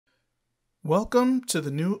Welcome to the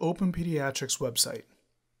new OPENPediatrics website.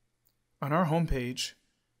 On our homepage,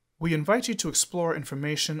 we invite you to explore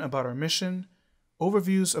information about our mission,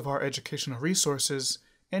 overviews of our educational resources,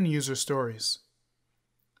 and user stories.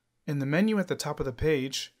 In the menu at the top of the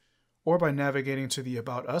page, or by navigating to the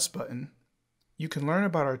About Us button, you can learn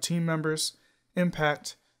about our team members,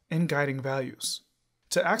 impact, and guiding values.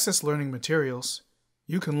 To access learning materials,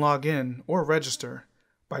 you can log in or register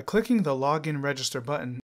by clicking the Login Register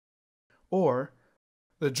button or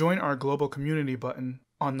the Join Our Global Community button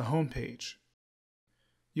on the homepage.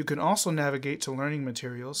 You can also navigate to learning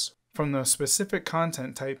materials from the specific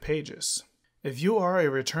content type pages. If you are a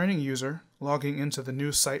returning user logging into the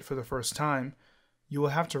new site for the first time, you will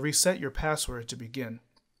have to reset your password to begin.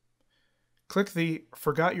 Click the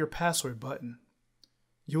Forgot Your Password button.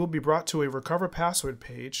 You will be brought to a Recover Password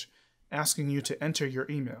page asking you to enter your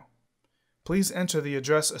email. Please enter the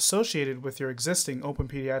address associated with your existing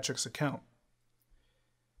OPENPediatrics account.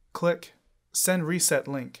 Click Send Reset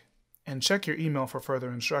Link and check your email for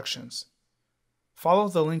further instructions. Follow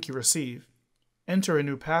the link you receive, enter a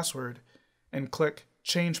new password, and click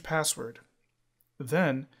Change Password.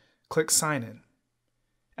 Then, click Sign In.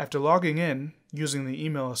 After logging in using the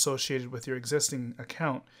email associated with your existing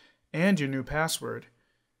account and your new password,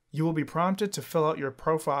 you will be prompted to fill out your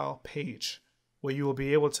profile page, where you will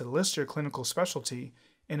be able to list your clinical specialty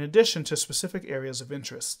in addition to specific areas of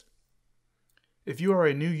interest. If you are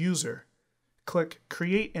a new user, click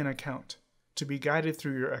Create an Account to be guided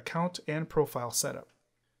through your account and profile setup.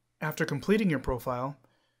 After completing your profile,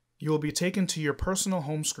 you will be taken to your personal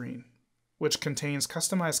home screen, which contains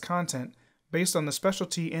customized content based on the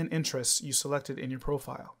specialty and interests you selected in your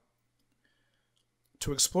profile.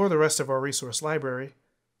 To explore the rest of our resource library,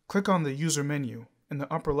 click on the User menu in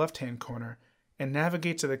the upper left-hand corner and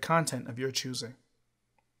navigate to the content of your choosing.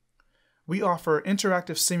 We offer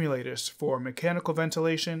interactive simulators for mechanical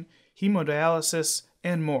ventilation, hemodialysis,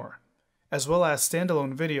 and more, as well as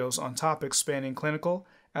standalone videos on topics spanning clinical,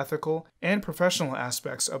 ethical, and professional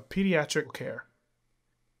aspects of pediatric care.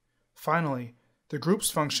 Finally, the Groups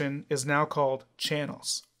function is now called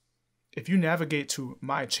Channels. If you navigate to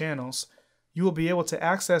My Channels, you will be able to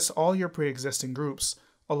access all your pre-existing groups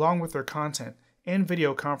along with their content and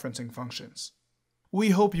video conferencing functions.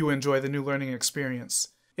 We hope you enjoy the new learning experience.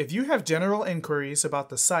 If you have general inquiries about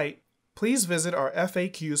the site, please visit our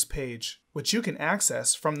FAQs page, which you can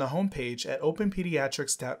access from the homepage at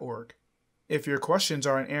openpediatrics.org. If your questions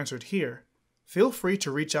aren't answered here, feel free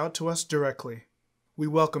to reach out to us directly. We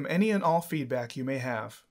welcome any and all feedback you may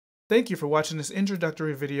have. Thank you for watching this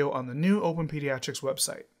introductory video on the new OPENPediatrics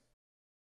website.